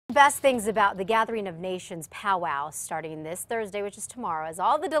Best things about the Gathering of Nations powwow starting this Thursday, which is tomorrow, is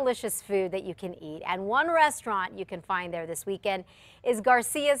all the delicious food that you can eat. And one restaurant you can find there this weekend is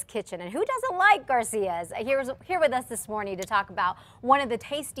Garcia's Kitchen. And who doesn't like Garcia's? Here with us this morning to talk about one of the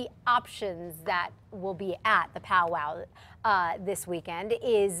tasty options that will be at the powwow this weekend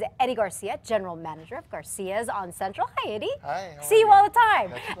is Eddie Garcia, General Manager of Garcia's on Central. Hi, Eddie. Hi. See you all the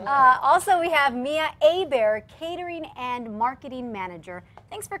time. Right. Also, we have Mia Abear, Catering and Marketing Manager.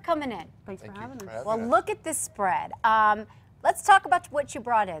 Thanks for coming in. Thanks for having us. Well, look at this spread. Let's talk about what you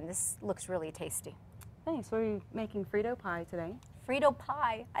brought in. This looks really tasty. Thanks. We're making Frito pie today. Frito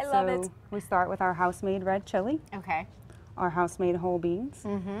pie. I love it. We start with our house-made red chili, Okay. our house-made whole beans,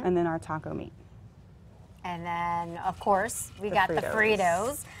 and then our taco meat. And then, of course, we The got Fritos. the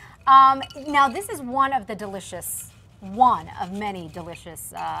Fritos. Now, this is one of many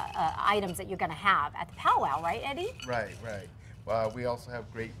delicious items that you're going to have at the powwow, right, Eddie? Right. We also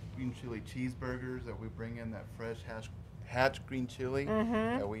have great green chili cheeseburgers that we bring in, that fresh hatch green chili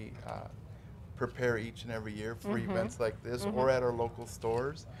that we prepare each and every year for events like this or at our local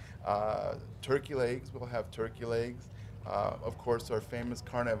stores. Turkey legs, we'll have turkey legs. Of course, our famous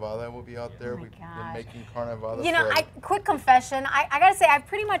carne asada will be out there. We've been making carne asada. You know, quick confession, I got to say, I've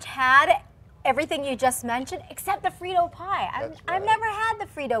pretty much had everything you just mentioned except the Frito pie. I've never had the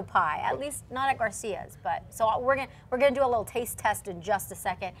Frito pie, at least not at Garcia's. But so we're gonna do a little taste test in just a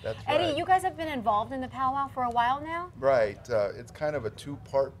second. Eddie, you guys have been involved in the powwow for a while now. Right. It's kind of a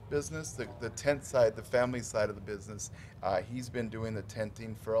two-part business. The tent side, the family side of the business, he's been doing the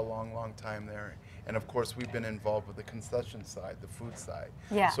tenting for a long time there. And of course, we've been involved with the concession side, the food side.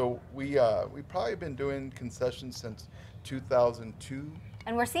 Yeah. So we probably been doing concessions since 2002.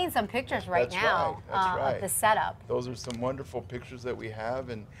 And we're seeing some pictures right now of the setup. Those are some wonderful pictures that we have,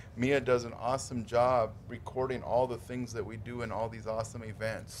 and Mia does an awesome job recording all the things that we do in all these awesome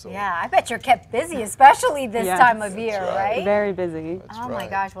events. So yeah, I bet you're kept busy, especially this time of year, right? Very busy. Oh my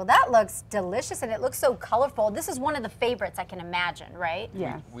gosh, well that looks delicious and it looks so colorful. This is one of the favorites I can imagine, right?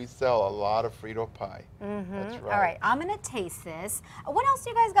 Yeah. We sell a lot of Frito pie. That's right. All right, I'm gonna taste this. What else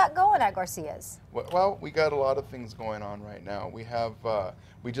do you guys got going at Garcia's? Well, we got a lot of things going on right now. We have,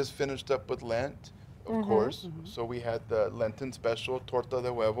 we just finished up with Lent, of course. So we had the Lenten special, torta de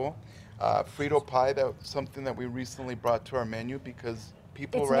huevo. Frito pie, that's something that we recently brought to our menu because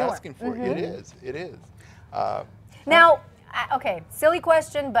people were asking for it. It is. Now, okay, silly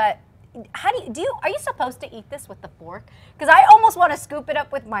question, but how are you supposed to eat this with the fork? Because I almost want to scoop it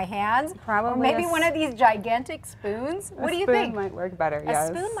up with my hands. Probably. Or maybe one of these gigantic spoons. What do you think? A spoon might work better, yes.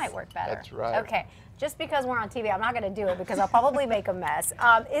 A spoon might work better. That's right. Okay, just because we're on TV, I'm not going to do it because I'll probably make a mess.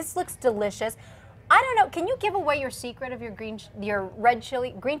 This looks delicious. I don't know, can you give away your secret of your red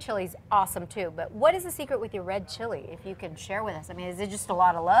chili? Green chili's awesome too, but what is the secret with your red chili, if you can share with us? I mean, is it just a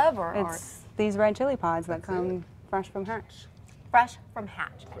lot of love or? It's these red chili pods that come fresh from hatch. Fresh from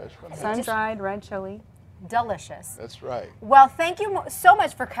hatch. Fresh from hatch. Sun-dried red chili. Delicious. That's right. Well, thank you so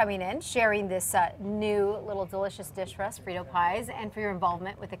much for coming in, sharing this new little delicious dish for us, Frito pies, and for your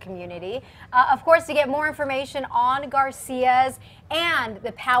involvement with the community. Of course, to get more information on Garcia's and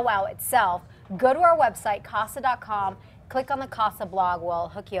the powwow itself, go to our website, casa.com, click on the Casa blog. We'll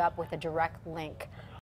hook you up with a direct link.